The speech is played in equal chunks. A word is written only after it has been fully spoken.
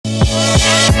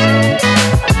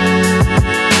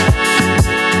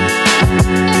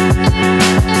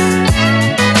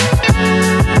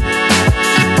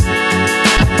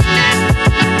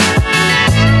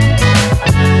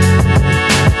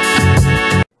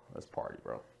party,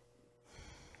 bro.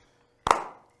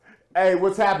 Hey,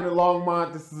 what's happening,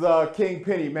 Longmont? This is King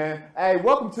Penny, man. Hey,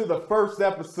 welcome to the first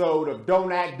episode of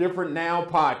Don't Act Different Now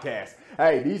podcast.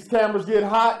 Hey, these cameras get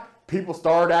hot, people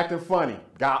start acting funny.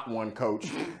 Got one,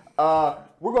 coach.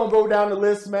 We're gonna go down the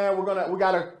list, man. We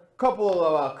got a couple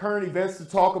of current events to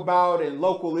talk about and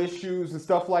local issues and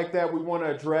stuff like that we want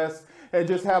to address and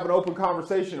just have an open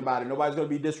conversation about it. Nobody's gonna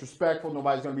be disrespectful.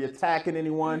 Nobody's gonna be attacking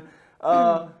anyone.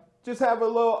 Just have a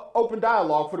little open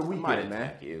dialogue for the weekend,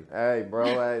 man. You. Hey, bro,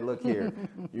 hey, look here.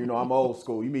 You know, I'm old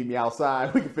school. You meet me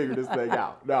outside, we can figure this thing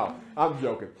out. No, I'm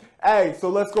joking. Hey, so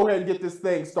let's go ahead and get this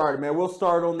thing started, man. We'll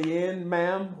start on the end,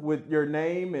 ma'am, with your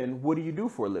name and what do you do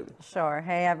for a living? Sure.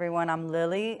 Hey, everyone. I'm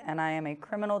Lily, and I am a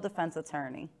criminal defense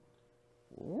attorney.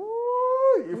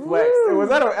 Ooh, you flexed. Was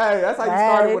that hey, that's how you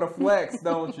started with a flex,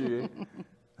 don't you?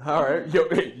 All right,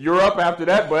 you're up after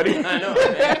that, buddy. I know.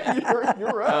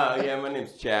 you're up. Yeah, my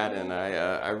name's Chad, and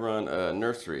I run a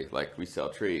nursery. Like, we sell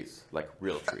trees, like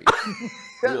real trees.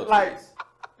 Real Like- trees.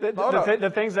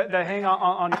 The things that hang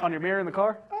on your mirror in the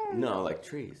car? No, like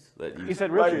trees. That He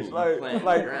said real trees. Like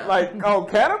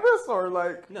cannabis or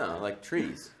like? No, like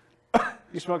trees.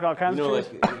 You smoke all kinds You know, of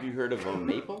trees? like, have you heard of a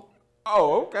maple?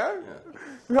 Oh, okay.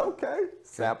 Yeah. Okay.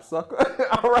 Sapsucker.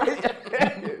 All right.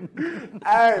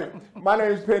 Hey, my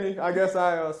name's Penny. I guess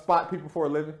I spot people for a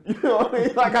living. You know what I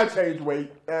mean? Like I change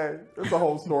weight. Hey, it's a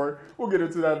whole story. We'll get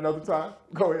into that another time.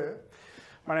 Go ahead.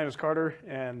 My name is Carter,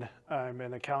 and I'm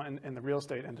an accountant in the real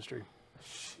estate industry.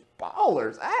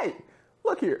 Ballers. Hey,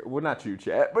 look here. Well, not you,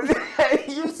 Chad, but hey,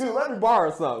 you two, let me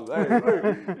borrow something. Hey,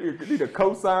 look, you need a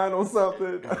cosign on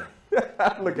something.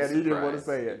 Look at it. He didn't want to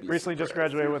say it. Recently just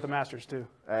graduated with a master's, too.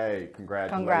 Hey,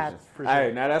 congratulations. Congrats.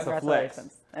 Hey, now that's a flex.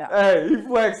 Congratulations. Yeah. Hey, he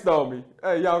flexed on me.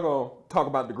 Hey, y'all gonna talk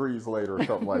about degrees later or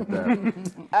something like that.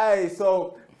 Hey,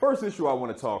 so first issue I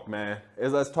want to talk, man,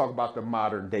 is let's talk about the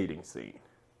modern dating scene.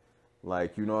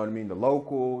 Like, you know what I mean? The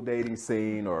local dating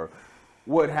scene or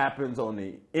what happens on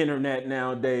the internet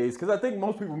nowadays. Because I think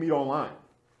most people meet online.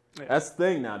 Yeah. That's the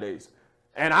thing nowadays.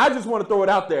 And I just want to throw it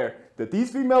out there that these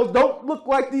females don't look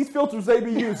like these filters they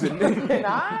be using. And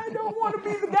I don't want to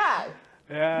be the guy.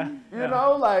 Yeah. You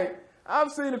know, like,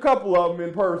 I've seen a couple of them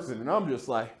in person, and I'm just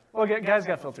like, Well, guys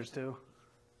got filters, too.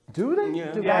 do they?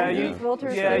 Yeah. Do Yeah, guys you- use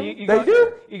filters? Yeah, too? you They go,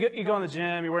 do? You go in the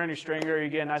gym, you're wearing your stringer, you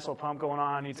get a nice little pump going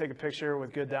on, you take a picture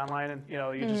with good downline, and, you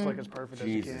know, you just look as perfect as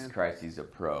you Jesus can. Christ, he's a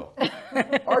pro.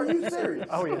 Are you serious?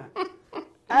 Oh, yeah.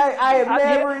 I have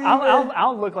never even...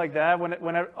 I'll look like that when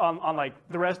on like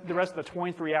the rest of the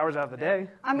 23 hours out of the day.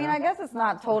 I mean, I guess it's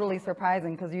not totally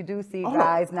surprising because you do see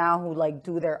guys now who like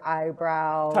do their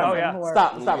eyebrows. Oh, and yeah. who are-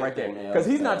 Stop right there. Because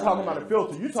he's not talking about a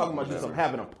filter. You're talking about just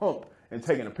having a pump and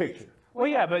taking a picture. Well,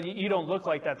 yeah, but you don't look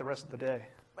like that the rest of the day.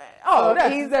 Oh, So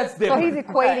he's- that's so different. he's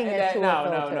equating it to a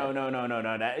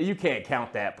No. You can't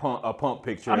count that a pump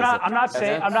picture. I'm not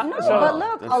saying I'm not. No, so, but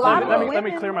look, a that's lot not- of let the me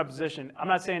women. clear my position. I'm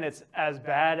not saying it's as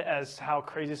bad as how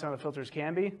crazy some of the filters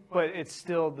can be, but it's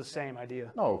still the same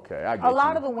idea. Okay, I get A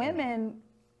lot you. of the women,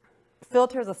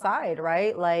 filters aside,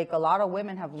 right? Like a lot of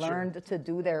women have learned to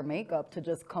do their makeup to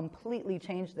just completely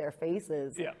change their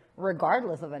faces, Yeah.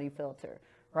 regardless of any filter,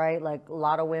 right? Like a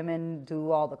lot of women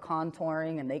do all the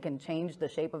contouring and they can change the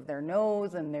shape of their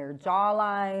nose and their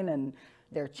jawline and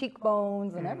their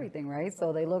cheekbones and everything, right?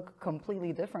 So they look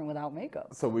completely different without makeup.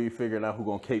 So we figuring out who's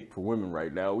gonna cape for women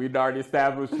right now. We'd already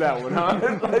established that one, huh?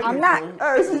 Like, I'm not.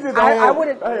 Hey, she did the I whole-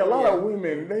 wouldn't- Hey, a lot of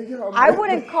women. I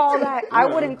wouldn't call that. I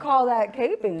wouldn't call that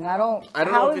caping. I don't. I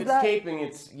don't how know if is it's that? caping.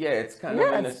 It's kind Yeah,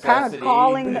 of a it's necessity. kind of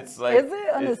calling- It's like, is it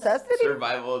a it's necessity?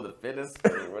 survival of the fittest.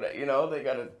 Or whatever. You know,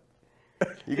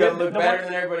 you gotta look better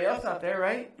than everybody else out there,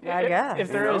 right? I guess.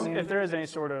 If there is any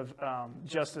sort of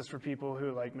justice for people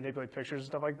who like manipulate pictures and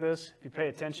stuff like this, if you pay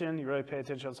attention, you really pay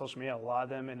attention on social media. A lot of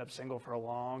them end up single for a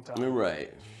long time.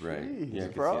 Right. Yeah, I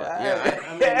can bro. see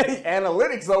that. Yeah, I mean,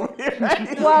 Analytics over here.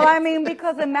 Well, I mean,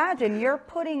 because imagine you're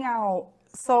putting out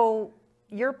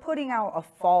a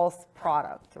false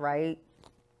product, right?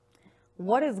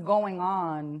 What is going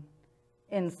on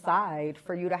inside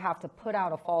for you to have to put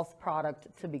out a false product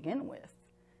to begin with?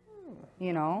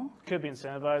 You know? Could be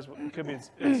incentivized. Could be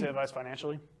incentivized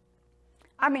financially.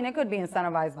 I mean, it could be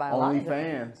incentivized by a lot of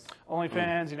different-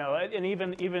 OnlyFans, you know, and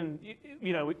even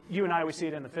you know, you and I, we see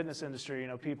it in the fitness industry. You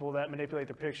know, people that manipulate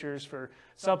their pictures for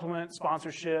supplement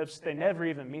sponsorships. They never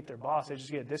even meet their boss. They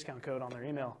just get a discount code on their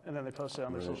email, and then they post it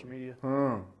on their social media.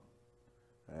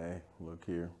 Hey, look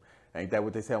here. Ain't that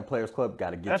what they say on Players Club?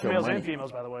 Got to get That's your males money. and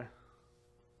females, by the way.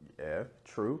 Yeah,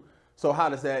 true. So how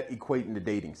does that equate in the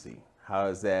dating scene? How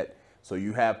is that? So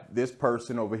you have this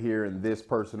person over here and this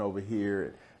person over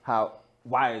here.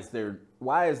 Why is there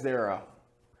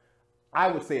I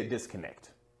would say a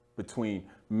disconnect between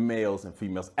males and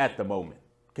females at the moment.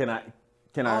 Can I?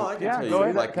 Oh, I can Yeah, tell go you.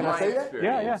 ahead. Like Can I my say that?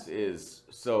 experience is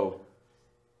so.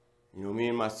 You know, me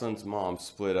and my son's mom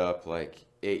split up like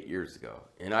 8 years ago,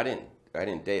 and I didn't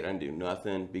date. I didn't do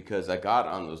nothing because I got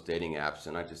on those dating apps,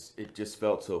 and it just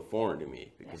felt so foreign to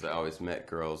me because I always met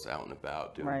girls out and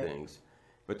about doing Right. things,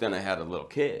 but then I had a little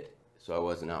kid, so I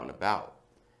wasn't out and about,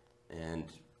 and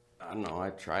I don't know. I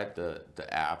tried the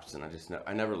apps, and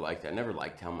I never liked it. I never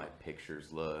liked how my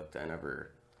pictures looked. I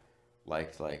never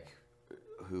liked like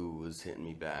who was hitting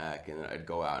me back, and I'd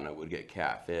go out and I would get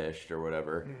catfished or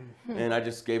whatever, and I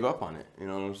just gave up on it. You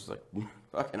know, and I was just like,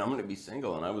 fucking, I'm gonna be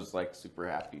single, and I was like super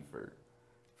happy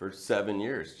for 7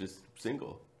 years, just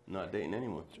single, not dating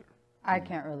anyone. I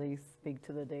can't really speak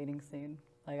to the dating scene.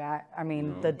 Like I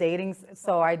mean, the dating.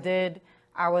 So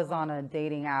I was on a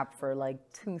dating app for like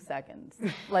 2 seconds,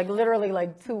 like literally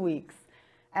like 2 weeks,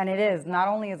 and it is not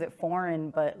only is it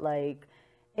foreign, but like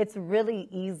it's really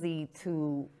easy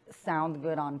to sound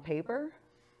good on paper,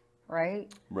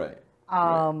 right? Right.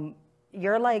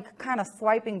 You're like kind of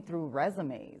swiping through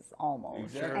resumes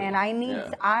almost. Exactly. And I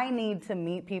Yeah. need to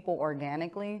meet people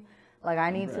organically. Like I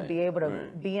need to be able to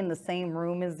be in the same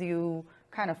room as you,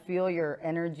 kind of feel your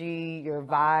energy, your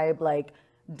vibe. Like,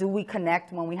 do we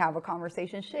connect when we have a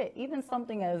conversation? Shit, even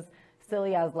something as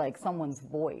silly as like someone's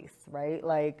voice, right?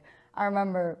 Like I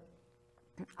remember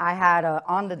I had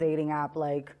on the dating app,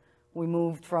 like we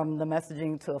moved from the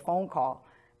messaging to a phone call,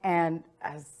 and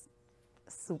as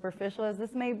superficial as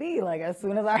this may be, like as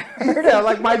soon as I heard Yeah,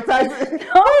 like Mike Tyson.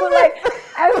 like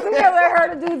as soon as I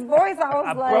heard a dude's voice, I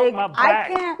was broke my like, I back.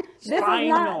 can't.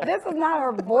 Spinal. This is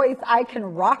not a voice I can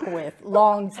rock with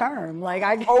long term. Like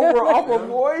I Off a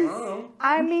voice.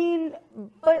 I mean,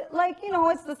 but like, you know,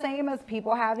 it's the same as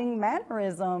people having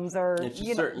mannerisms or It's just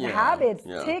you know, certain- yeah, habits,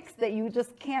 yeah. tics that you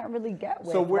just can't really get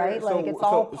with, So where, right? so, Like it's so,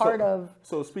 all so- part of.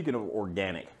 So speaking of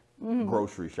organic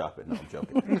grocery shopping, no, I'm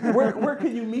joking. where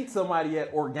can you meet somebody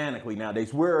at organically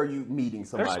nowadays? Where are you meeting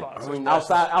somebody? spots. I mean,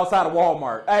 outside of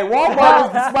Walmart. Hey, Walmart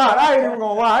is the spot. I ain't even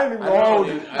gonna lie. I ain't even gonna hold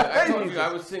you. I told you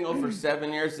I was single for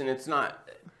 7 years, and it's not.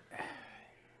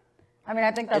 I mean,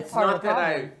 I think that's It's part not of the that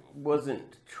problem. I wasn't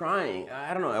trying.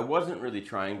 I don't know. I wasn't really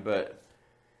trying, but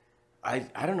I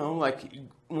don't know. Like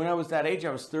when I was that age,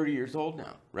 I was 30 years old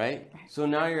now, right? So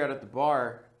now you're out at the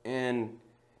bar, and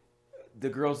the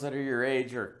girls that are your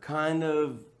age are kind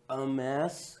of a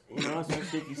mess, you know.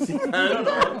 Especially if you see. I don't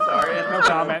know. I'm sorry. No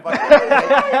comment.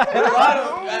 A lot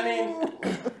of, I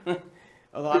mean,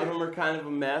 a lot of them are kind of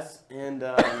a mess, and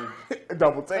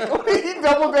Double take. He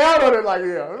doubled down on it like,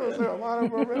 yeah. A lot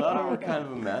of a lot of them are kind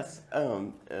of a mess.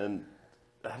 And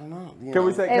I don't know.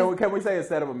 Can we say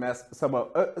instead of a mess, some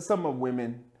of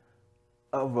women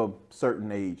of a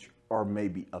certain age are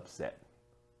maybe upset.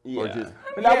 Yeah. Or just,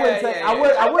 and I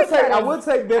wouldn't say I would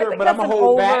say bitter, but I'm gonna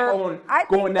hold back on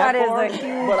going that far.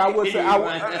 But I would say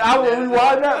I will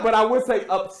rewind that, but I would say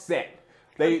upset.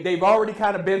 They've already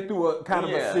kind of been through a kind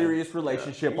of a serious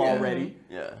relationship already.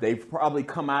 Yeah. They've probably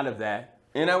come out of that,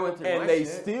 And I went through and my they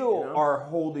shit, still you know? are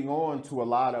holding on to a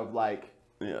lot of like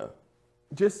Yeah.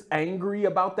 just angry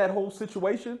about that whole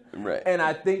situation. Right. And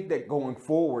I think that going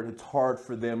forward, it's hard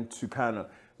for them to kind of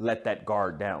let that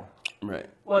guard down. Right.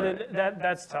 Well,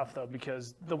 that's tough though,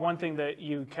 because the one thing that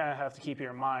you kind of have to keep in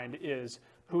your mind is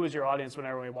who is your audience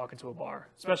whenever you walk into a bar,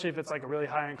 especially if it's like a really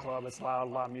high-end club, it's loud,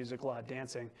 a lot of music, a lot of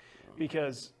dancing,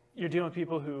 because you're dealing with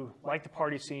people who like the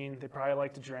party scene, they probably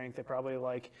like to drink, they probably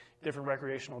like different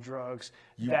recreational drugs.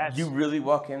 You really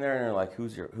walk in there and are like,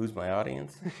 who's my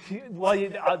audience? Well,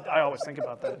 I always think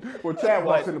about that. Well, Chad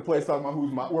walks in the place talking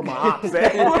about where my ops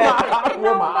at.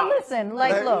 No, but listen,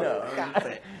 like, look.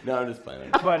 No, I'm just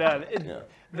playing.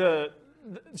 But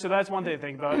so that's one thing to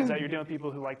think about, is that you're dealing with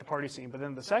people who like the party scene. But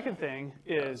then the second thing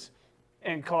is,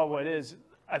 and call it what it is,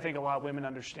 I think a lot of women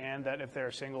understand that if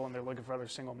they're single and they're looking for other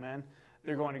single men,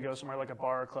 they're going to go somewhere like a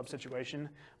bar or club situation,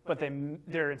 but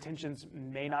their intentions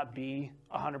may not be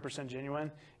 100% genuine.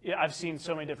 Yeah, I've seen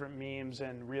so many different memes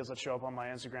and reels that show up on my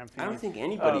Instagram feed. I don't think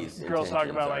anybody's girls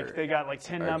talking about intentions like they got like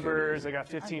 10 are numbers, genuine. they got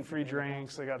 15 free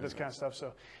drinks, they got this kind of stuff.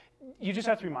 So you just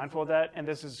have to be mindful of that. And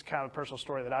this is kind of a personal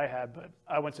story that I had, but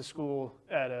I went to school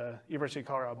at University of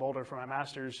Colorado Boulder for my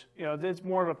master's. You know, it's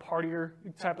more of a partier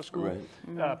type of school.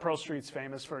 Right. Pearl Street's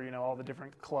famous for, you know, all the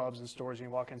different clubs and stores you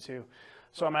can walk into.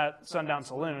 So I'm at Sundown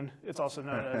Saloon. It's also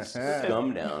known as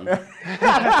Scum down.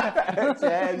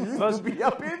 Chad used to be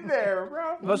up in there,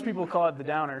 bro. most people call it the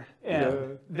Downer.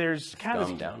 And there's kind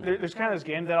Scum of Downer. there's kind of this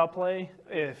game that I'll play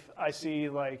if I see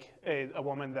like a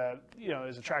woman that, you know,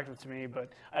 is attractive to me, but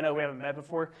I know we haven't met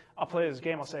before. I'll play this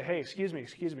game. I'll say, hey, excuse me,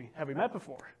 have we met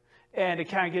before? And it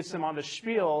kind of gets them on the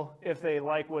spiel if they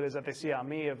like what is that they see on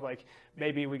me of like,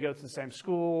 maybe we go to the same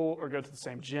school or go to the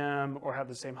same gym or have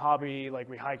the same hobby, like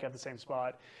we hike at the same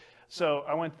spot. So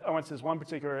I went to this one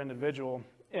particular individual,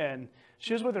 and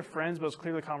she was with her friends, but it was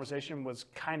clear the conversation was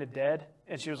kind of dead,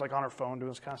 and she was like on her phone doing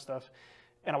this kind of stuff.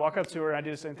 And I walk up to her and I do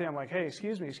the same thing. I'm like, hey,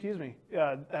 excuse me,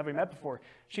 have we met before?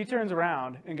 She turns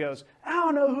around and goes, I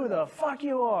don't know who the fuck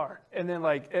you are. And then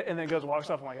goes and walks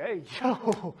off. I'm like, hey,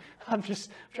 yo, I'm just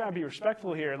trying to be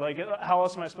respectful here. Like, how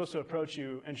else am I supposed to approach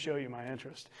you and show you my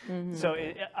interest? Mm-hmm. So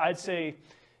I'd say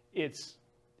it's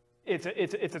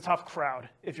a tough crowd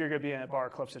if you're going to be in a bar or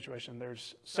club situation.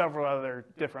 There's several other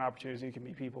different opportunities you can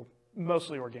meet people,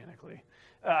 mostly organically.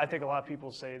 I think a lot of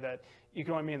people say that you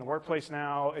can only meet in the workplace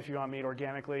now if you want to meet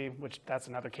organically, which that's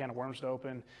another can of worms to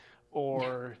open.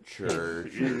 Or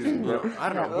church.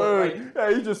 I don't know.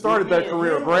 Hey, he just started that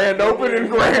career. Grand opening,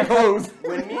 grand close.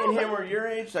 When me and him were your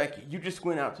age, like, you just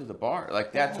went out to the bar.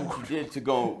 Like, that's what you did to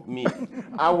go meet.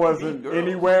 I wasn't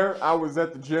anywhere. I was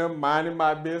at the gym minding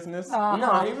my business.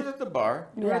 No, he was at the bar.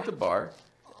 You were at the bar.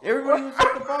 Everybody was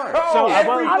at the bar. So I'm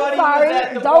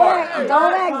sorry.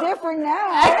 Don't act different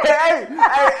now. Hey,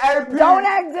 don't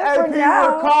act different now.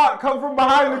 People caught, come from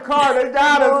behind the car. They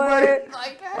got us, buddy.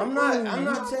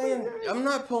 I'm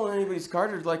not pulling anybody's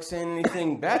card or like saying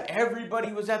anything bad.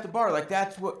 Everybody was at the bar. Like,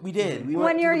 that's what we did. We when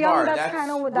went you're to the young, bar. that's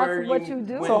kind of what you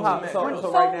do. So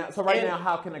right now,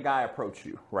 how can a guy approach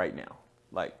you right now?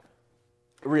 Like,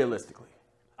 realistically.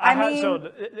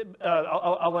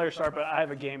 I'll let her start, but I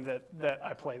have a game that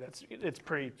I play it's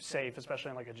pretty safe, especially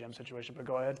in like a gym situation, but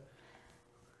go ahead.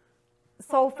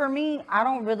 So for me, I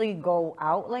don't really go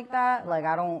out like that. Like,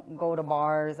 I don't go to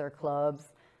bars or clubs.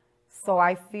 So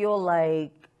I feel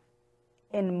like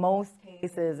in most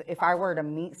cases, if I were to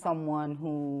meet someone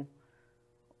who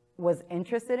was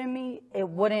interested in me,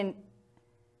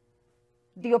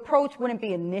 the approach wouldn't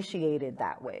be initiated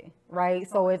that way, right?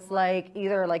 So it's like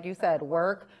either, like you said,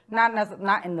 work, not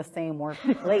in the same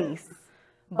workplace,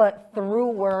 but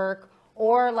through work,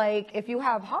 or like if you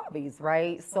have hobbies,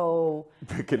 right? So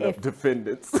picking up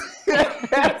defendants.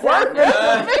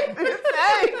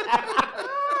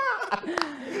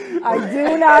 I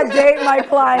do not date my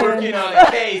clients. Working on a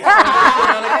case.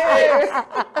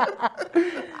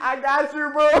 I got you,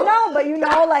 bro. No, but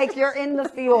like you're in the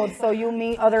field, so you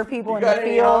meet other people in the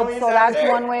field, so that's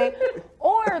one way.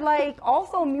 Or like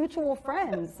also mutual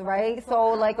friends, right? So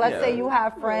like let's say you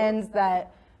have friends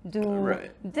that do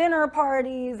dinner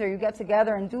parties, or you get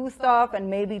together and do stuff, and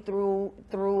maybe through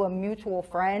a mutual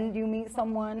friend you meet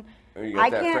someone. Or you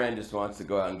got that friend just wants to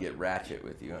go out and get ratchet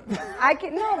with you. But I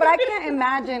can't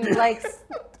imagine, like,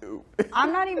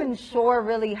 I'm not even sure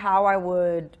really how I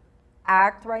would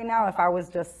act right now if I was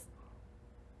just,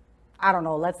 I don't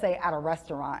know, let's say at a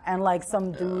restaurant and like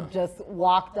some dude just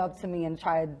walked up to me and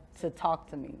tried to talk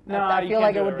to me. No, I feel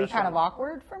like it would be kind of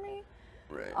awkward for me.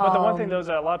 Right. But the one thing though is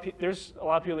that there's a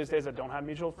lot of people these days that don't have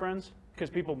mutual friends because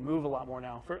people move a lot more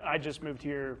now. I just moved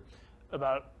here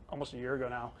about almost a year ago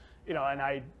now.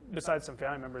 And besides some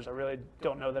family members, I really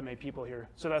don't know that many people here.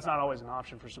 So that's not always an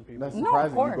option for some people. That's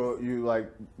surprising.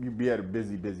 You be at a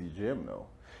busy gym though.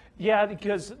 Yeah,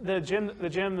 because the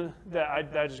gym that I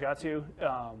just got to,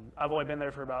 I've only been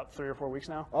there for about 3 or 4 weeks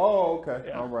now. Oh, okay.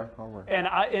 Yeah. All right.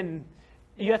 And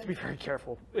you have to be very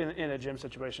careful in a gym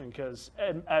situation because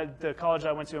at the college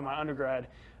I went to in my undergrad,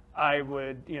 I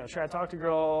would, try to talk to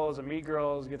girls and meet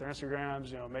girls, get their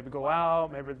Instagrams, maybe go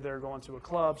out, maybe they're going to a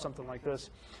club, something like this.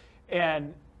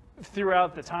 And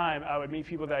throughout the time, I would meet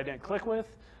people that I didn't click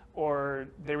with, or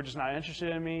they were just not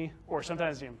interested in me, or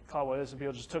sometimes, call what it is,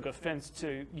 people just took offense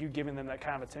to you giving them that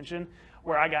kind of attention,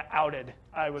 where I got outed.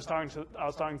 I was talking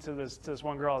to this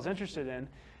one girl I was interested in,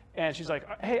 and she's like,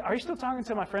 hey, are you still talking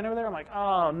to my friend over there? I'm like,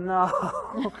 oh, no.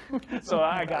 So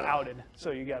I got outed.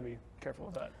 So you got to be careful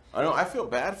with that. I know. I feel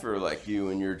bad for, like, you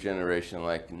and your generation,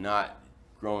 like, not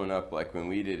growing up like when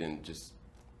we did and just,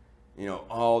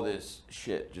 all this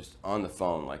shit just on the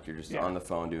phone. Like, you're just on the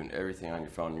phone doing everything on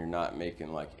your phone. You're not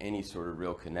making, like, any sort of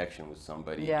real connection with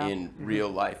somebody in real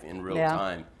life, in real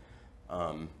time.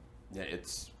 I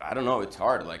don't know, it's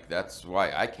hard. Like, that's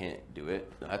why I can't do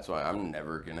it. That's why I'm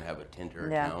never going to have a Tinder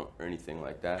account or anything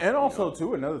like that. And also,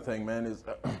 too, another thing, man, is,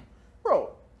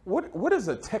 bro, what is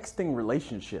a texting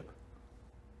relationship?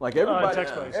 Like,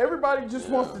 everybody just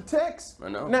wants to text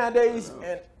nowadays.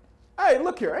 And, hey,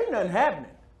 look here, ain't nothing happening.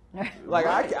 Like,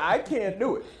 I can't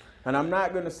do it. And I'm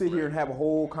not going to sit here and have a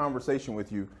whole conversation with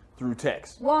you through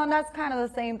text. Well, and that's kind of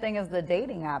the same thing as the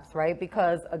dating apps, right?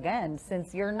 Because, again,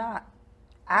 since you're not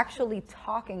actually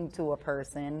talking to a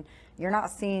person, you're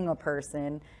not seeing a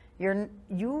person,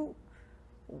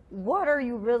 what are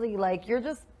you really like? You're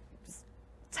just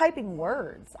typing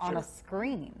words on a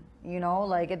screen, you know,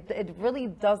 like it really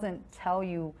doesn't tell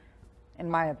you, in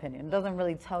my opinion, it doesn't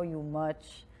really tell you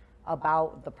much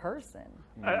about the person.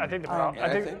 I think the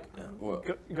problem.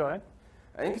 Go ahead.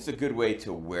 I think it's a good way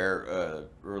to wear a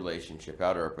relationship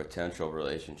out or a potential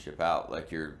relationship out.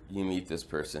 Like you meet this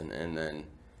person and then,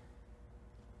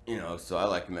 you know, so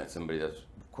I met somebody that's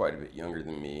quite a bit younger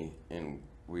than me, and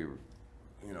we were,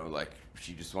 you know, like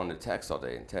she just wanted to text all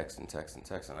day and text and text and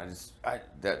text, and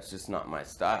that's just not my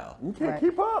style. You can't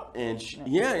keep up. And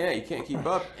you can't keep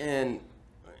up, and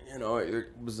you know, it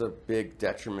was a big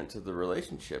detriment to the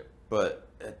relationship. But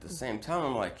at the same time,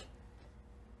 I'm like,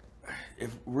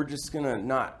 if we're just gonna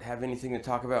not have anything to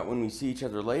talk about when we see each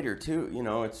other later too, you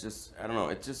know, it's just, I don't know,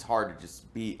 it's just hard to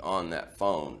just be on that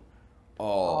phone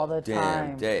all the damn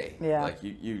time. day. Yeah. Like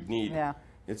you need,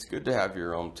 it's good to have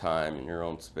your own time and your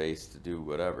own space to do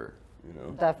whatever, you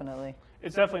know. Definitely.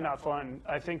 It's definitely not fun.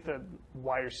 I think that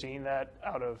why you're seeing that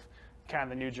out of kind of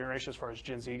the new generation as far as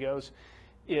Gen Z goes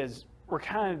is we're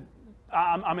kind of,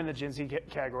 I'm in the Gen Z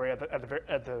category at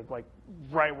the like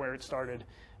right where it started,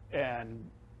 and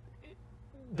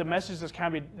the message that's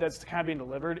kind of being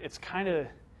delivered, it's kind of,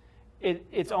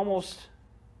 it's almost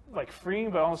like freeing,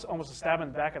 but almost a stab in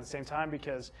the back at the same time,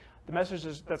 because the message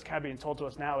that's kind of being told to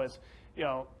us now is, you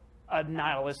know, a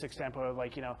nihilistic standpoint of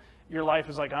like, you know, your life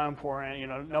is like unimportant, you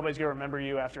know, nobody's going to remember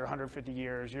you after 150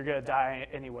 years, you're going to die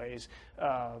anyways,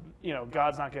 you know,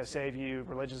 God's not going to save you,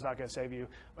 religion's not going to save you,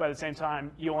 but at the same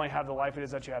time, you only have the life it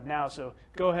is that you have now, so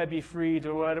go ahead, be free,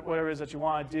 do whatever it is that you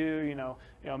want to do, you know,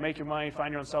 make your money,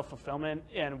 find your own self-fulfillment.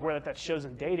 And where that shows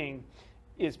in dating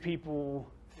is people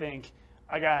think,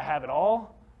 I got to have it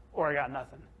all or I got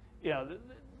nothing, you know,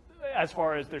 as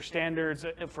far as their standards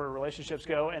for relationships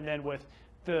go. And then with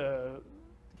the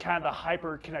kind of the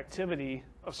hyper connectivity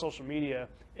of social media,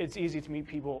 it's easy to meet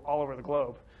people all over the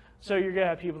globe. So you're going to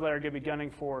have people that are going to be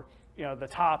gunning for, you know, the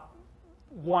top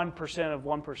 1% of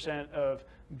 1% of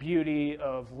beauty,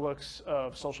 of looks,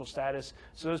 of social status.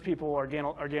 So those people are getting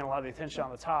a lot of the attention on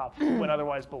the top, when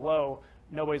otherwise below,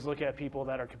 nobody's looking at people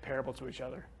that are comparable to each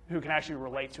other, who can actually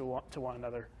relate to one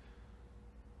another.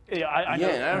 Yeah, I know.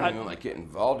 And I don't even like get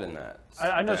involved in that.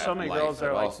 I know so many girls that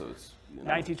are like also, you know,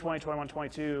 19, 20, 21,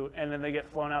 22, and then they get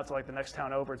flown out to like the next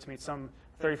town over to meet some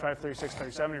 35, 36,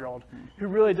 37-year-old who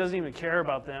really doesn't even care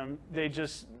about them. They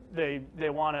just they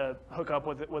want to hook up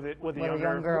with a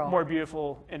younger, girl, more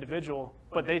beautiful individual,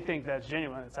 but they think that's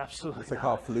genuine. It's absolutely It's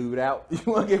called flued out. You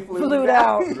want to get flued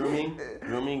out? grooming is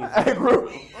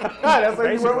That's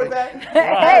what you went with that?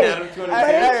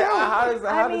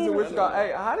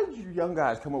 How did you young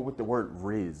guys come up with the word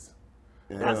Riz?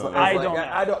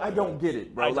 I don't get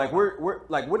it, bro. Like we're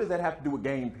like, what does that have to do with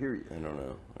game? Period. I don't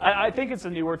know. I think it's a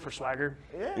new word for swagger.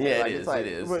 Yeah, like, it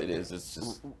is. It's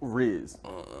just Riz.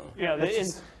 Yeah,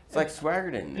 it's like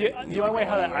swagger didn't. The only way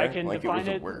how that I can like define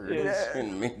it was a word. is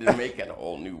and make it a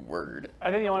whole new word.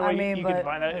 I think the only way you can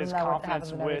define that is isn't that what confidence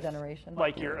happens in every with generation?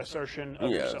 like your assertion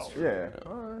of yourself. Yeah.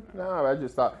 No, I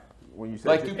just thought when you said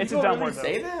Like, do it's people a dumb really word,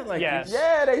 say that? Like, yes.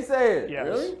 yeah, they say it. Yes.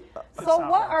 Really? So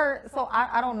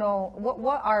I don't know,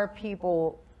 what are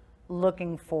people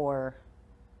looking for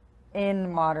in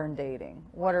modern dating?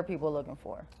 What are people looking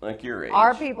for? Like your age.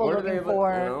 Are people What looking they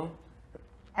for, you know?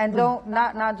 and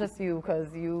not just you,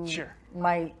 because you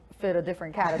might fit a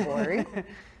different category,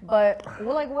 but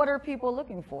what are people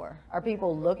looking for? Are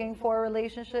people looking for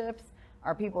relationships?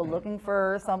 Are people looking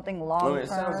for something long term? Well, it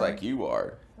sounds like you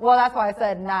are. Well, that's why I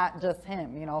said not just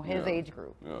him, you know, his age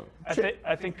group. Yeah.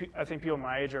 I think people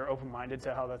my age are open-minded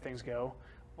to how that things go,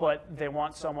 but they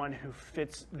want someone who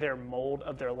fits their mold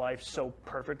of their life so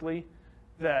perfectly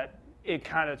that it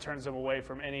kind of turns them away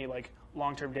from any like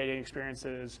long-term dating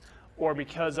experiences, or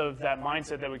because of that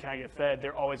mindset that we kind of get fed,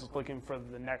 they're always looking for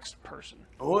the next person.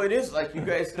 Well, it is like you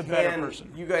guys The better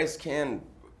person. You guys can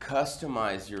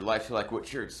customize your life to like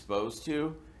what you're exposed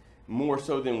to more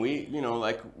so than we, you know,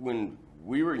 like when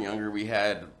we were younger, we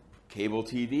had cable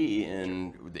TV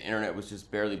and the internet was just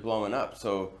barely blowing up.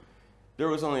 So there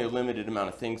was only a limited amount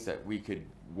of things that we could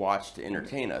watch to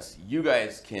entertain us. You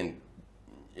guys can,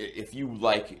 if you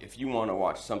want to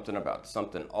watch something about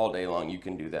something all day long, you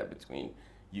can do that between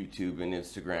YouTube and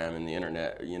Instagram and the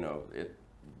internet. You know,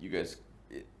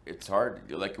 it's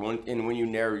hard. Like when you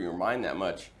narrow your mind that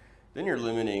much, then you're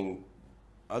limiting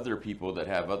other people that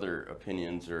have other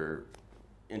opinions or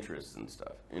interests and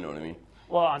stuff. You know what I mean?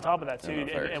 Well, on top of that too, I don't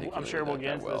know if I and I'm sure articulated we'll that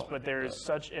get into well, this, but there's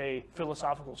such a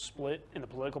philosophical split in the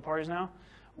political parties now,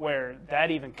 where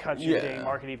that even cuts your Yeah. dating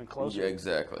market even closer. Yeah,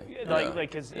 exactly.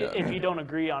 Because if you don't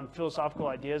agree on philosophical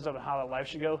ideas of how that life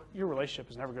should go, your relationship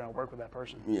is never going to work with that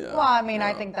person. Yeah. Well, I mean,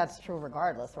 I think that's true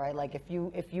regardless, right? Like if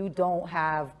you don't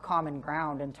have common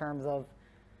ground in terms of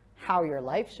how your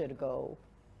life should go.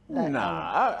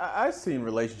 I've seen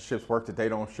relationships work that they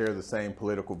don't share the same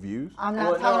political views. I'm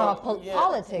not talking about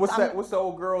politics. What's the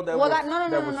old girl that Well, was no.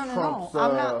 Trump's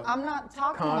I'm not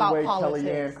talking Conway, about politics.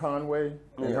 Kellyanne Conway,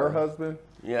 and her husband?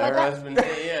 Yeah, her husband.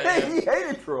 Yeah. He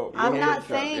hated Trump. I'm not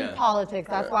Trump, saying yeah. politics.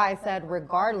 That's why I said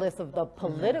regardless of the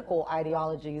political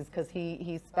ideologies, because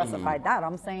he specified that.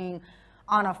 I'm saying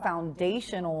on a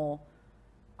foundational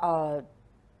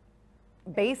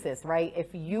basis, right?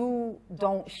 If you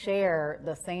don't share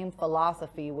the same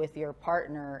philosophy with your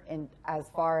partner in as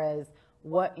far as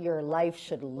what your life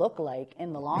should look like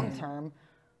in the long term,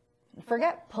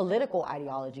 forget political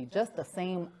ideology, just the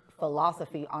same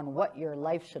philosophy on what your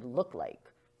life should look like.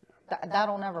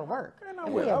 That'll never work.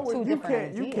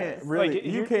 You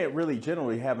can't really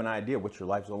generally have an idea what your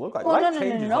life's gonna look like. Well, Life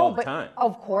changes all the but time.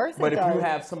 Of course, But it if does. you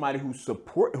have somebody who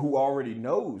already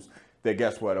knows that,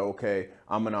 guess what? Okay,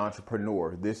 I'm an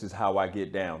entrepreneur. This is how I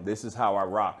get down. This is how I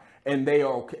rock, and they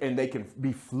can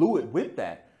be fluid with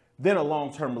that. Then a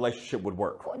long-term relationship would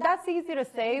work. That's easy to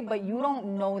say, but you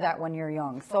don't know that when you're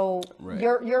young. So Right.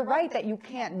 you're right that you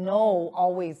can't know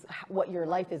always what your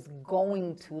life is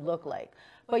going to look like.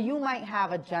 But you might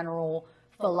have a general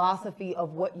philosophy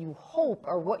of what you hope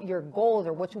or what your goals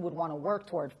or what you would want to work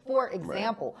toward. For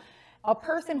example, a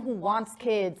person who wants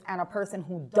kids and a person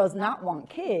who does not want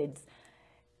kids,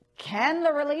 can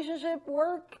the relationship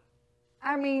work?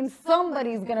 I mean,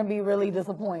 somebody's going to be really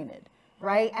disappointed.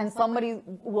 Right, and somebody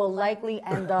will likely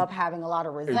end up having a lot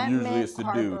of resentment, it's the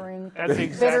dude. harboring, That's the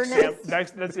exact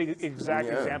bitterness. that's the exact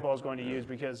example I was going to use,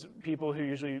 because people who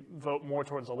usually vote more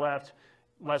towards the left,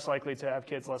 less likely to have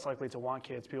kids, less likely to want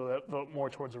kids. People that vote more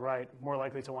towards the right, more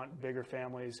likely to want bigger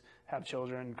families, have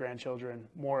children, grandchildren,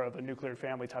 more of a nuclear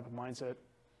family type of mindset.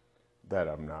 That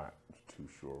I'm not too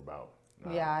sure about.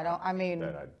 Yeah, I mean,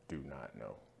 that I do not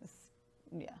know.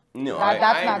 yeah. No,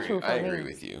 That's I not agree. true for I me. agree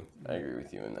with you. I agree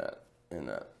with you in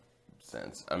that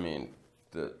sense. I mean,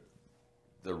 the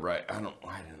right. I didn't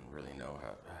really know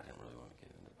how. I didn't really want to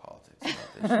get into politics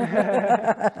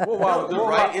about this. The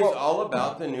right is all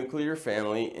about the nuclear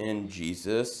family and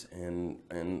Jesus and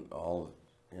all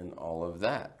of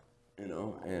that,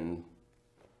 and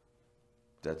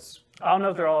that's. I don't know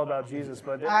if they're all about Jesus,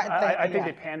 but I think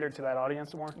they pander to that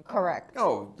audience more. Correct.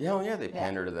 Oh, hell yeah, they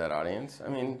pander to that audience. I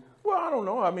mean. Well, I don't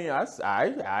know. I mean, I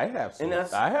have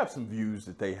some views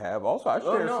that they have. Also, I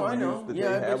share some views that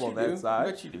they have on that side. I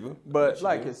bet you do. But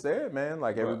like I said, man,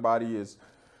 like everybody is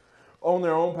on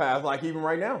their own path. Like even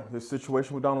right now, this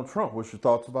situation with Donald Trump. What's your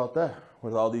thoughts about that?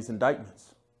 With all these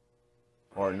indictments,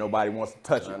 or nobody wants to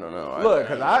touch it? I don't know. Look,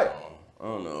 because I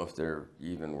don't know if they're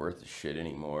even worth the shit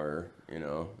anymore.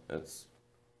 It's.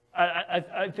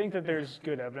 I think that there's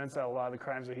good evidence that a lot of the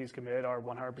crimes that he's committed are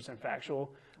 100%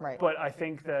 factual. Right. But I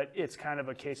think that it's kind of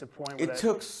a case of point. It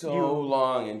took so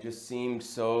long and just seemed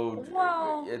so.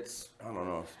 Well, I don't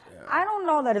know. I don't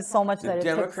know that it's so much that The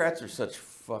it Democrats are such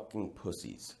fucking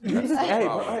pussies. hey,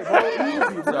 Sorry.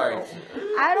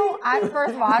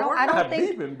 First of all,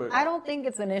 but I don't think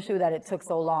it's an issue that it took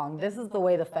so long. This is the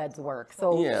way the feds work.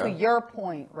 So Yeah. to your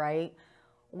point, right?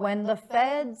 When the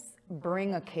feds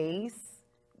bring a case,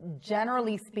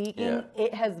 generally speaking,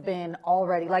 it has been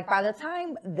already, like by the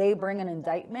time they bring an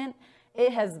indictment,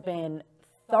 it has been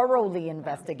thoroughly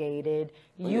investigated.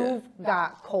 You've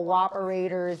got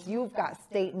cooperators, you've got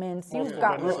statements, you've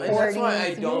got recordings. That's why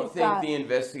I don't think the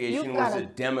investigation was a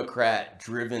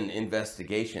Democrat-driven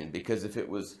investigation, because if it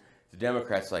was the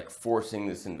Democrats like forcing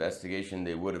this investigation,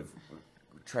 they would have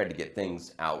tried to get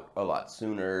things out a lot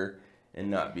sooner. And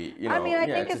not be, I mean, I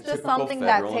think it's just something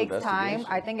that takes time.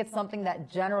 I think it's something that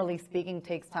generally speaking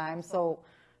takes time. So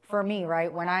for me,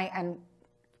 right, and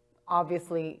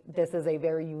obviously this is a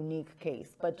very unique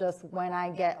case, but just when I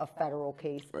get a federal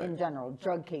case in general,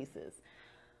 drug cases,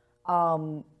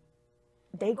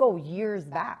 they go years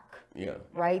back. Yeah.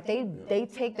 Right? They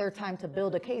take their time to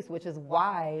build a case, which is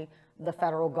why the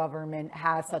federal government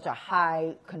has such a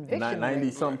high conviction rate.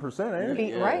 90-something%, ain't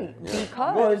it? Right,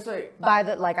 because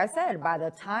like I said, by the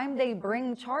time they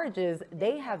bring charges,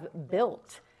 they have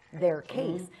built their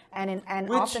case, and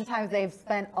oftentimes they've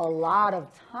spent a lot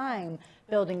of time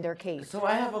building their case. So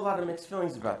I have a lot of mixed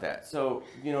feelings about that. So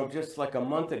just like a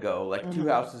month ago, like 2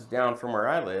 houses down from where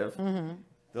I live,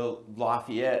 the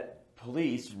Lafayette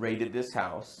police raided this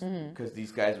house because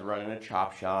these guys were running a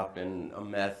chop shop and a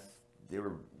meth. They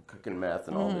were cooking meth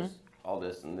and all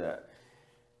this and that.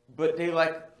 But they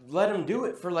let him do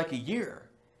it for like a year.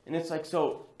 And it's like,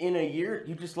 so in a year,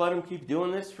 you just let him keep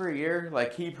doing this for a year,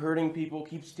 like keep hurting people,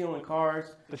 keep stealing cars.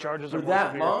 The charges for are that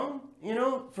severe. long, you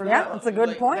know? For Yeah, that, it's a good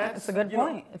like, point. that's, It's a good you know,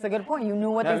 point. It's a good point. You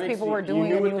knew what that these makes people you- were doing, you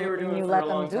knew and what they were doing you for let a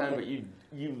them long do time, it. but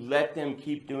you let them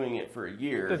keep doing it for a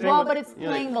year. The thing Well, with- but it's You're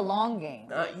playing like, the long game.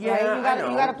 yeah, right? You I got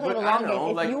know, to play but the I long know,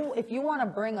 game. like- If you want to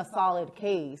bring a solid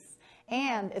case,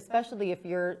 and especially if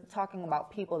you're talking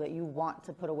about people that you want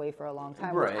to put away for a long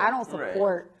time, which Right, I don't right.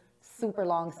 support super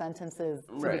long sentences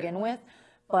to Right. begin with,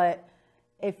 but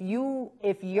if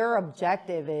your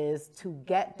objective is to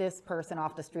get this person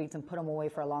off the streets and put them away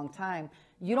for a long time,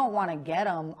 you don't want to get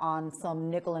them on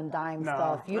some nickel and dime No,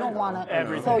 stuff. You don't want to.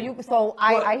 Everything. So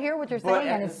I hear what you're saying, But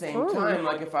and at it's the same true. time,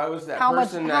 like if I was that How much-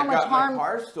 person how that much got harm- my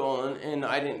car stolen and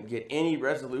I didn't get any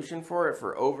resolution for it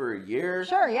for over a year.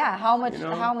 Sure, yeah. How much You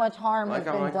know, how much harm like, has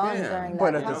I'm been like, done damn. during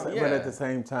But that at, the, time? but Yeah. at the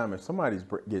same time, if somebody's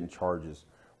getting charges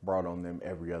brought on them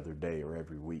every other day or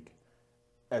every week,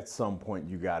 at some point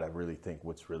you got to really think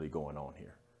what's really going on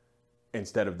here.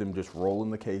 Instead of them just rolling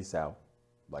the case out.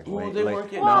 Like, Well, they weren't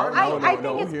getting Well, charged. I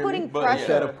think it's hear putting me. But pressure.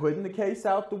 Instead of putting the case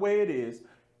out the way it is,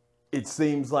 it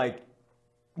seems like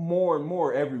more and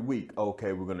more every week,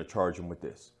 okay, we're going to charge him with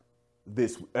this.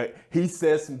 He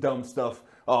says some dumb stuff.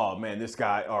 Oh, man, this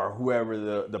guy or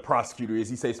whoever the prosecutor is,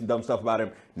 he says some dumb stuff about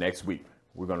him. Next week,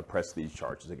 we're going to press these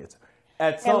charges against him.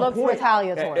 At some looks point,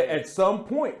 retaliatory. At some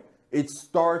point, it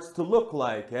starts to look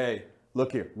like, hey,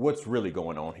 look here, what's really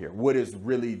going on here? What is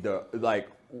really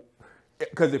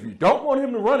because if you don't want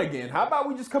him to run again, how about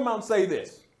we just come out and say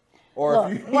this? Or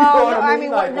Look, if you, well, know what I I mean,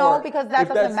 mean? Like, no, or because that if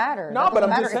doesn't that's- matter. No, That but doesn't I'm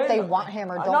matter just if saying. they want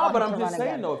him or don't no, want but him I'm to just run saying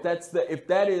again. though, if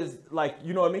that is like,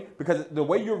 you know what I mean? Because the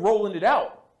way you're rolling it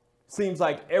out seems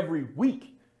like every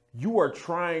week you are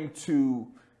trying to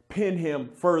pin him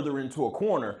further into a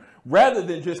corner rather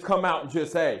than just come out and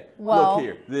just say, Well, look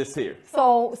here, this here.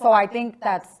 So I think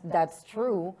that's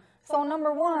true. So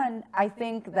number one, I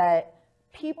think that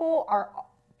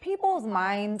people's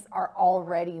minds are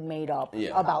already made up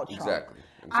Yeah, about Trump. exactly.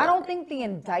 I don't think the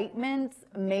indictments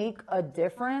make a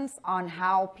difference on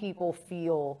how people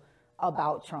feel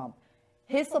about Trump.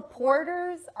 His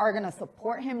supporters are going to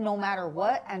support him no matter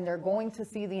what, and they're going to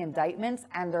see the indictments,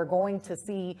 and they're going to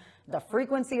see the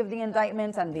frequency of the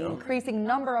indictments and the increasing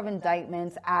number of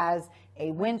indictments as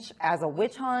a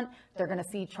witch hunt. They're going to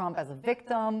see Trump as a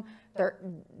victim.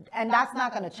 And that's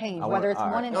not going to change, whether it's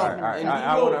one indictment or And two.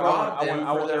 you go rob them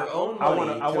for their own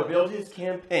money to build his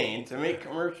campaign, to make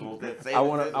commercials that say I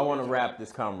want to wrap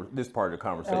this part of the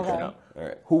conversation Okay. up. All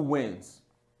right. Who wins,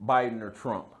 Biden or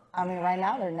Trump? I mean, right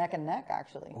now they're neck and neck.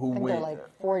 Actually, Who I think wins? they're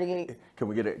like 48. Can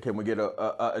we get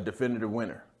a definitive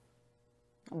winner?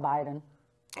 Biden.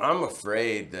 I'm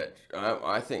afraid that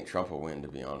I think Trump will win, to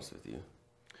be honest with you,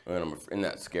 and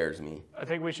that scares me. I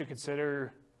think we should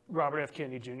consider Robert F.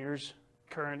 Kennedy Jr.'s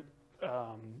current.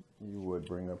 You would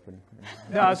bring up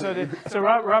So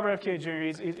Robert F. Kennedy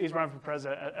Jr. He's running for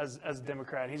president as a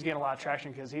Democrat. He's getting a lot of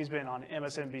traction because he's been on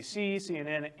MSNBC,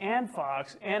 CNN, and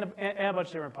Fox, and a bunch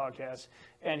of different podcasts.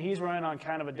 And he's running on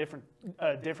kind of a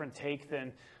different take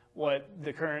than what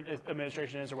the current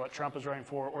administration is, or what Trump is running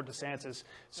for, or DeSantis.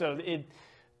 So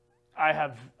I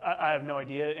have no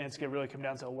idea, and it's going to really come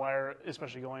down to a wire,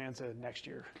 especially going into next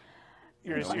year.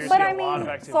 You're But seeing I a lot of mean,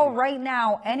 activity. so right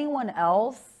now, anyone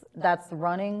else that's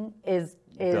running is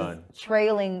Done.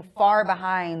 trailing far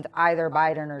behind either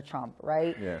Biden or Trump,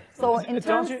 right? Yeah. So in Don't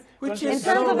terms, you- Which in is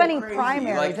terms so of any crazy,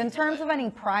 primaries, like-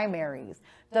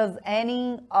 does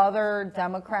any other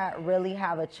Democrat really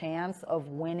have a chance of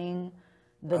winning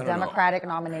the don't know. Democratic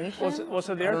nomination? So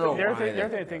the I don't know other why thing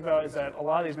to think about is that a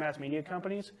lot of these mass media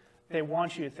companies, they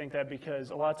want you to think that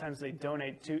because a lot of times they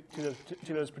donate to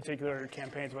those particular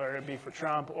campaigns, whether it be for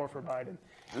Trump or for Biden.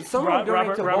 Someone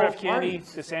donate to Robert both F. Kennedy,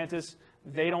 parties. DeSantis,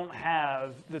 they don't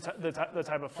have the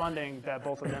type of funding that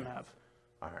both of them have.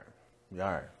 All right,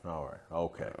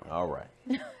 okay, all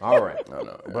right.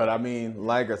 No. But I mean,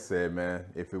 like I said, man,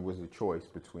 if it was a choice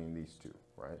between these two,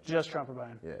 right? Just Trump or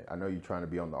Biden. Yeah, I know you're trying to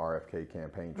be on the RFK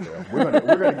campaign trail. We're gonna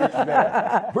get you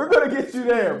there. We're gonna get you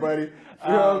there, buddy. You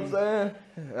know what I'm saying?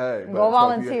 Hey, but- Go so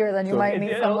volunteer, then you might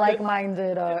meet it'll- some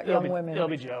like-minded young women. It'll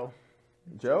be Joe.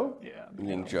 Joe? Yeah. You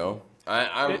think Joe?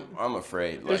 I'm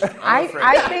afraid. Like, I I'm afraid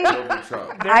I that think it will be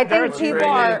Trump. I There think are I'm people afraid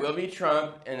are. it will be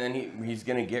Trump, and then he's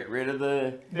going to get rid of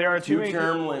the There are too many-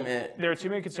 two-term limit. There are too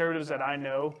many conservatives that I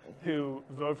know who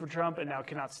vote for Trump and now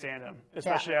cannot stand him,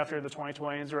 especially after the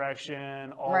 2020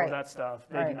 insurrection, all Right. of that stuff.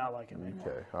 They Right. do not like him anymore.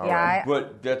 Okay. All Yeah, right.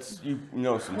 But that's some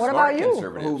What smart about you?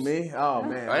 conservatives. Who, me? Oh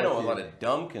man. I know a look lot here. of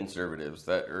dumb conservatives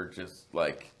that are just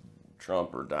like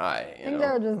Trump or die. I think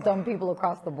there are just dumb people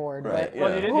across the board. Right. But Well,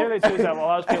 the other thing is that a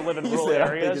lot of people live in rural said, I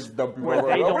think it's areas dumb people where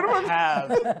they around. don't have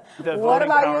the What voting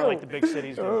about power you? like the big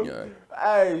cities do. Yeah.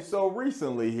 Hey, so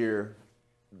recently here,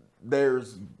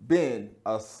 there's been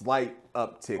a slight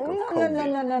uptick of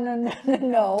COVID.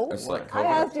 No. It's like I COVID.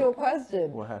 asked you a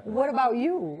question. What happened? What about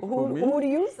you? me? Who do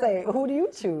you say? Who do you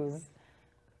choose?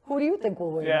 Who do you think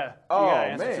will win? Yeah. Oh, you gotta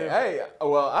answer man. too. Hey,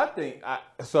 well, I think,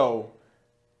 so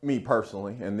me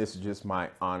personally, and this is just my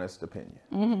honest opinion.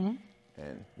 Mm-hmm.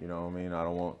 And you know what I mean? I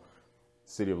don't want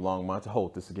city of Longmont to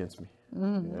hold this against me.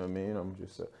 Mm-hmm. You know what I mean? I'm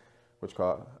just,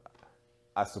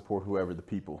 I support whoever the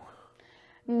people.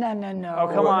 No. Oh,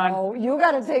 come on. No. You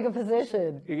got to take a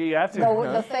position. You have to.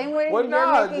 The same way Well, you're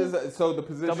no, making... just, so the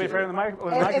position. Don't be afraid of the mic.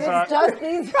 if it's just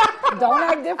these... Don't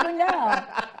act different now.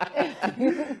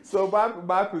 So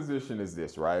my position is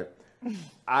this, right?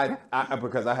 I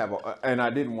because I have and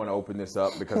I didn't want to open this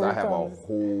up because Here I it have comes. a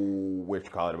whole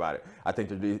about it. I think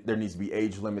there needs to be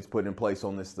age limits put in place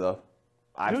on this stuff.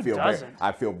 Who doesn't?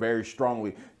 I feel very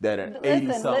strongly that an Listen,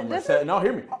 80-something, this is-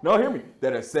 hear me,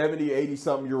 that a 70,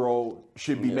 80-something-year-old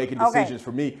should be making Okay. decisions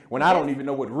for me when I don't even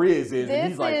know what Riz is and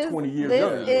he's like 20 years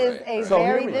younger than me. This is a So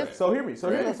very... hear me. So hear me. So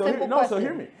hear me. So hear me. No, so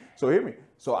hear me. So hear me.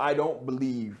 So I don't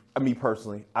believe, me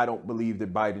personally, I don't believe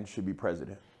that Biden should be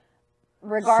president.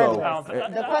 Regardless. So-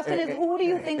 The question is, who do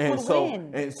you think would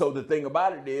win? And so the thing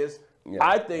about it is, Yeah,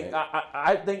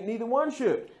 I think neither one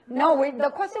should. No, the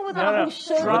question was not No. who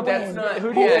should Trump, win. That's not Who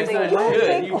who do you yeah, think it's not you good.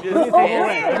 think You will just win?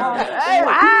 answered.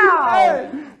 Wow.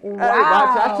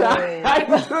 Wow.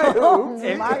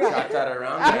 Shot that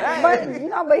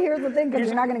around. But here's the thing, because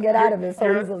you're not going to get out of it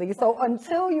so easily. So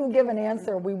until you give an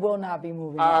answer, we will not be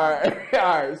moving on. All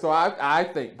right. So I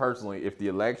think personally, if the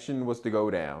election was to go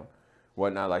down,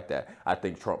 whatnot like that, I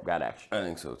think Trump got action. I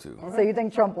think so too. So you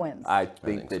think Trump wins? I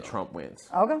think that so. Trump wins.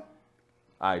 Okay.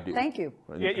 I do. Thank you.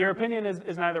 Your opinion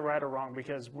is neither right or wrong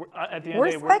because at the end We're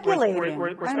of the day, speculating. we're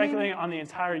I mean- speculating on the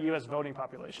entire U.S. voting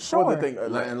population. Sure. Well, the thing,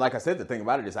 and like I said, the thing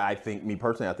about it is, I think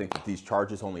that these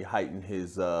charges only heighten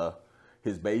his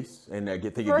base, and I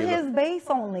think For it gives his base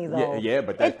only, though. Yeah,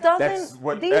 but it doesn't. that's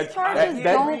what These charges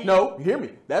don't. No, hear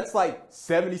me. That's like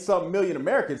 70-something million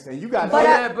Americans, and you got But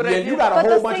you got a but the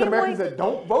whole bunch of same Americans way- that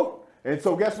don't vote. And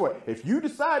so guess what? If you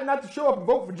decide not to show up and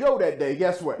vote for Joe that day,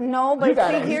 guess what? No, but You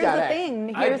gotta- see, you here's gotta the act.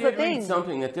 thing. I Here's the did read thing.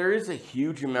 something that there is a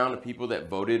huge amount of people that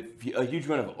voted, a huge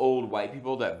amount of old white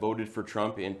people that voted for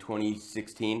Trump in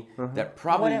 2016 that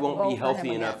probably Wouldn't won't vote be for healthy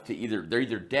him enough to they're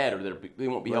either dead or they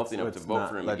won't be healthy enough to vote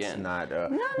for him again.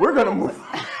 We're gonna move.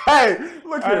 Hey,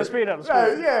 look here. let's speed up, let's speed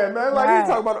Hey, up. yeah, man. Like Right. you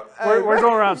talking about. We're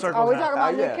going around circles Are we now. talking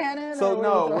about Yeah. Nick Cannon? So or what no,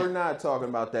 are we we're talking- not talking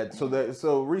about that.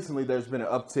 So recently there's been an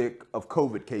uptick of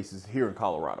COVID cases here in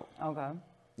Colorado. Okay.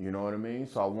 You know what I mean?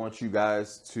 So I want you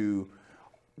guys to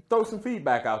throw some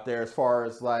feedback out there as far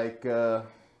as like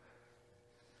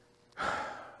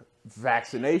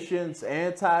vaccinations,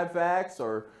 anti-vax,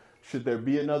 or should there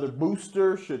be another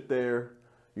booster? Should there,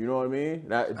 you know what I mean?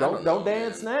 Don't know,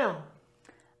 dance now.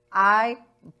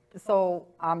 So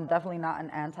I'm definitely not an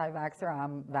anti-vaxxer.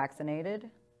 I'm vaccinated.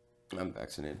 I'm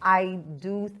vaccinated. I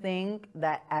do think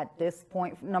that at this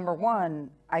point, number one,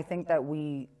 I think that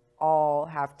we all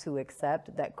have to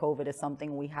accept that COVID is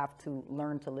something we have to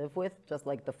learn to live with, just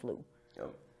like the flu. Yep.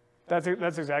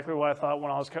 That's exactly what I thought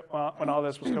when all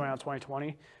this was going on in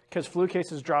 2020, because flu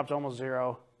cases dropped almost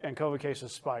zero and COVID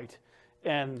cases spiked.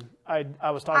 And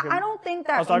I was talking. I don't think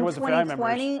I that was talking in with some family members.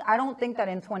 2020. I don't think that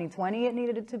in 2020 it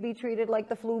needed to be treated like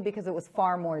the flu because it was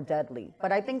far more deadly.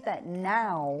 But I think that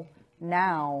now,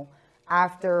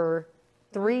 after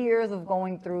 3 years of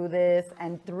going through this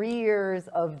and 3 years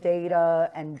of data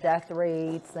and death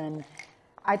rates, and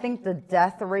I think the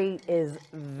death rate is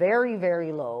very,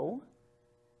 very low.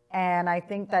 And I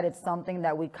think that it's something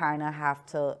that we kind of have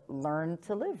to learn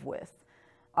to live with.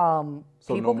 So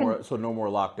People no more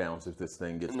lockdowns if this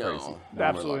thing gets No, crazy. no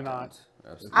Absolutely more not.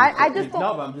 lockdowns. Absolutely. I just don't.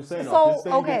 No, but I'm just saying, So, if this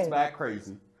thing okay. gets back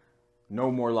crazy,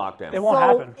 no more lockdowns. It won't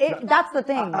happen. That's the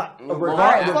thing.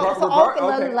 Regardless-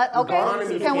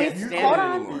 Okay, can we can't stand hold it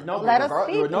on? anymore. No, Let us but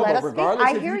speak. no, Let but us speak. regardless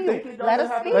I if hear you you. think it Let doesn't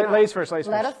us happen- speak. Ladies first.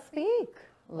 Let us speak.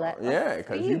 Let us Yeah,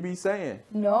 because you speak. be saying.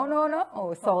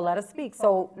 No. So let us speak.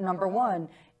 So number one,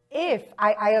 if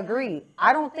I agree,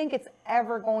 I don't think it's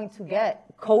ever going to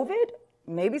get COVID.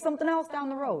 Maybe something else down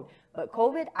the road, but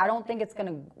COVID, I don't think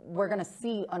we're gonna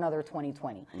see another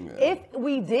 2020. Yeah. If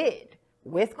we did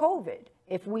with COVID,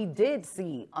 if we did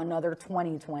see another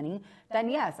 2020, then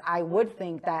yes, I would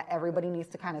think that everybody needs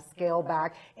to kind of scale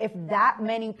back. If that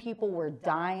many people were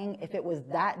dying, if it was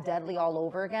that deadly all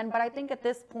over again, but I think at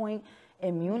this point,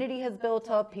 immunity has built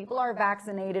up, people are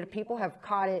vaccinated, people have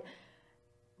caught it.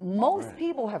 most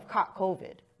people have caught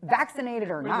COVID.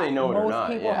 Vaccinated or Whether not, they know it or most not,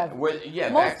 people yeah.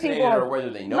 have. Vaccinated or whether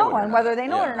they know it or and not. whether they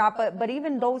know it Yeah. or not. But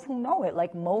even those who know it,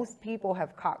 like most people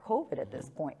have caught COVID at this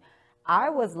point. I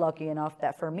was lucky enough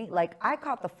that for me, like I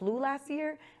caught the flu last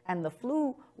year, and the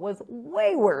flu was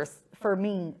way worse for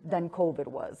me than COVID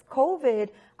was. COVID,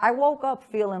 I woke up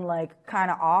feeling like kind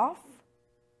of off.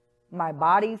 My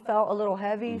body felt a little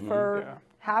heavy for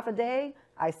half a day.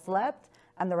 I slept,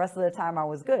 and the rest of the time I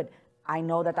was good. I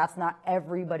know that that's not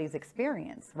everybody's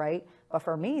experience, right? But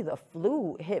for me, the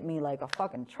flu hit me like a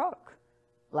fucking truck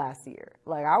last year.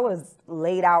 Like I was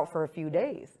laid out for a few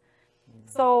days.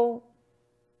 So,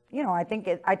 you know, I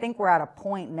think we're at a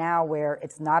point now where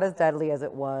it's not as deadly as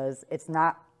it was. It's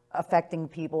not affecting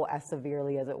people as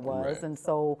severely as it was. Right. And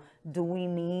so do we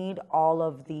need all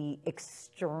of the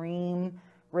extreme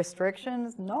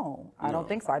restrictions? No, I don't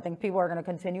think so. I think people are going to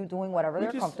continue doing whatever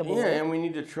they're comfortable with. And we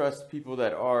need to trust people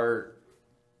that are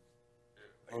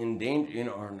in danger, you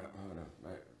know, or not,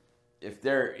 if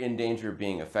they're in danger of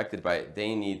being affected by it,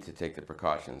 they need to take the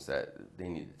precautions that they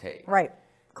need to take. Right.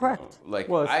 Correct. You know, like,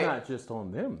 Well, it's not just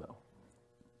on them though.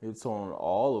 It's on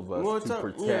all of us to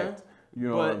protect. You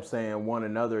know what I'm saying? One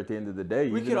another at the end of the day.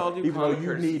 We could all do even though you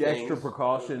courtesy need extra things.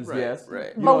 precautions, Right, yes.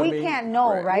 right. You know But what we I mean? can't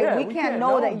know, Right. right? Yeah, we can't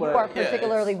know that you but- are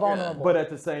particularly vulnerable. But at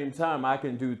the same time, I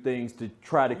can do things to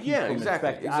try to keep from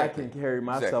infecting. I can carry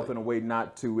myself in a way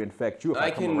not to infect you if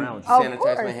I come around you. Of sanitize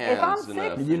course, my if hands. I'm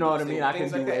sick- You know what I mean? I can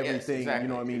Things do like that. Yes, everything. exactly, You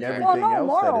know what I mean? exactly. Everything Well, no, else.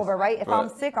 moreover, right? If I'm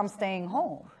Right. sick, I'm staying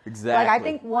home. Exactly. Like I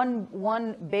think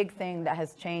one big thing that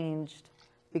has changed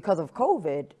because of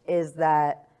COVID is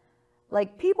that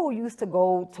like people used to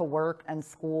go to work and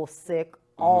school sick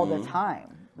all the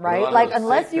time, a right? lot of Like those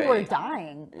unless sick you were pay.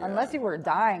 dying, unless you Right.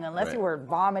 were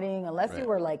vomiting, unless you Right.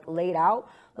 were like laid out,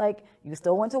 like you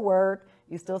still went to work,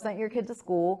 you still sent your kid to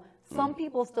school. Some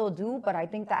people still do, but I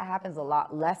think that happens a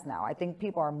lot less now. I think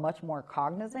people are much more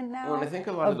cognizant now. Well, and I think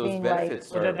a lot of those being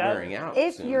benefits like, start wearing out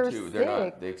if soon you're too. They're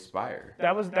sick- not. They expire.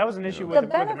 That was an issue the with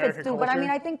benefits American do, culture. but I mean,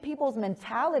 I think people's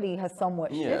mentality has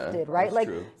somewhat Yeah, shifted, right? that's Like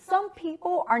true. some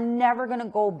people are never going to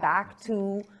go back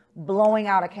to blowing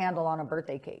out a candle on a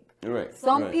birthday cake. Right.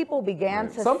 Some right. people began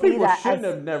to Some see people that shouldn't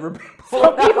as have never been.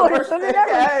 some people should have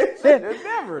never. Should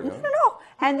never. No.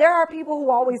 And there are people who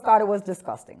always thought it was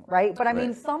disgusting, right? But I mean,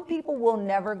 Right. some people will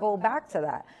never go back to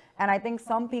that. And I think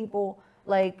some people,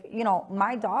 like, you know,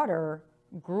 my daughter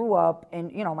grew up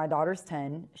in, you know, my daughter's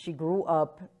 10. She grew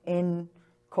up in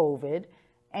COVID,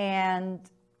 and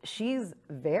she's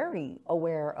very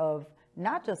aware of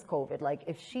not just COVID. Like,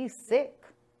 if she's sick,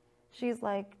 she's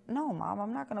like, no, Mom,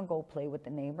 I'm not going to go play with the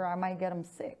neighbor. I might get him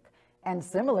sick. And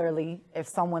similarly, if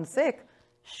someone's sick,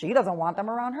 she doesn't want them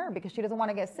around her because she doesn't want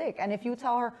to get sick. And if you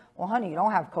tell her, well, honey, you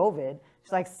don't have COVID,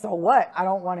 she's like, so what? I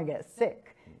don't want to get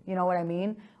sick. You know what I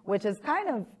mean? Which is kind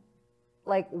of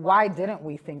like, why didn't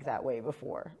we think that way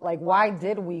before? Like, why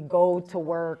did we go to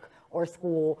work or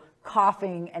school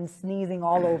coughing and sneezing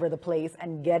all over the place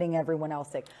and getting everyone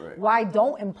else sick? Right. Why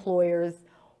don't employers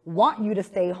want you to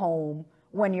stay home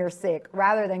when you're sick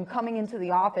rather than coming into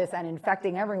the office and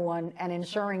infecting everyone and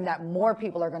ensuring that more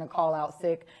people are going to call out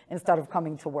sick instead of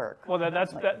coming to work? Well,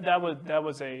 that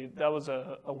was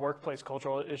a workplace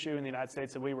cultural issue in the United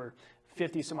States that we were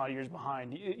 50 some odd years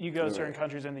behind. You go to certain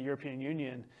countries in the European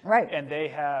Union, Right. and they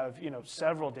have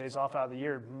several days off out of the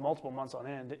year, multiple months on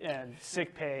end, and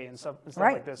sick pay and stuff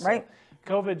Right, like this. right.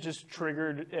 So COVID just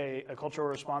triggered a cultural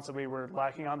response that we were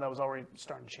lacking on that was already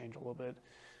starting to change a little bit.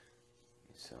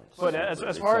 But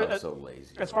as far as so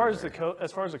lazy as far over as the there.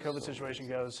 as far as the COVID situation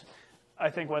goes, I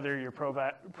think whether you're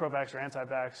pro-vax or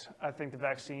anti-vax, I think the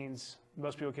vaccines,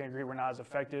 most people can agree, were not as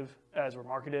effective as were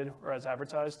marketed or as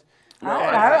advertised.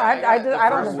 I got the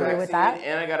don't first agree with that. vaccine,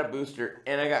 and I got a booster,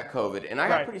 and I got COVID, and I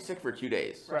got Right. pretty sick for 2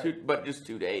 days. Right. But just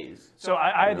 2 days. So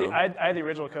I had, You know? I had the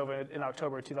original COVID in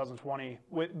October 2020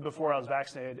 before I was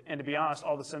vaccinated, and to be honest,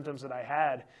 all the symptoms that I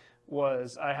had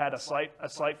was I had a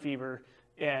slight fever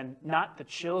and not the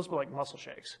chills, but like muscle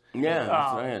shakes. Yeah,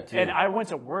 that's what I had too. And I went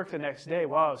to work the next day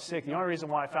while I was sick. The only reason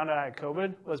why I found out I had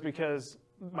COVID was because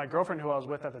my girlfriend, who I was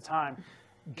with at the time,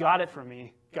 got it from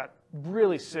me, got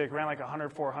really sick, ran like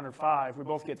 104, 105. We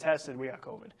both get tested, we got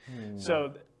COVID.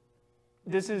 So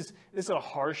this is a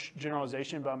harsh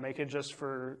generalization, but I'll make it just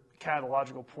for kind of the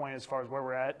logical point as far as where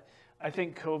we're at. I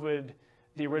think COVID,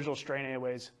 the original strain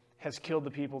anyways, has killed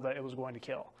the people that it was going to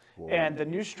kill. And the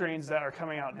new strains that are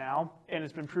coming out now, and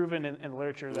it's been proven in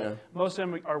literature that most of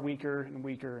them are weaker and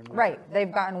weaker and weaker. Right.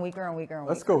 They've gotten weaker and weaker and weaker.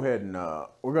 Let's go ahead and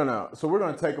we're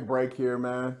gonna take a break here,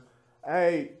 man.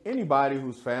 Hey, anybody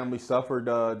whose family suffered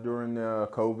during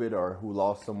COVID or who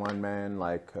lost someone, man,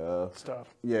 like It's tough.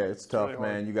 yeah, it's tough, really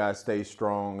man. hard. You guys stay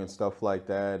strong and stuff like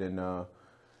that, and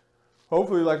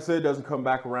hopefully, like I said, it doesn't come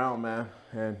back around, man.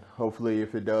 And hopefully,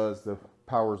 if it does, the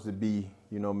powers that be,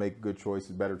 make good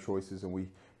choices, better choices, and we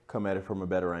come at it from a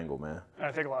better angle, man. And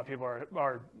I think a lot of people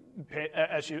are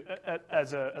as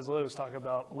Liz was talking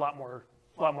about, a lot more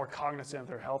cognizant of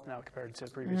their health now compared to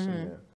previously. Yeah.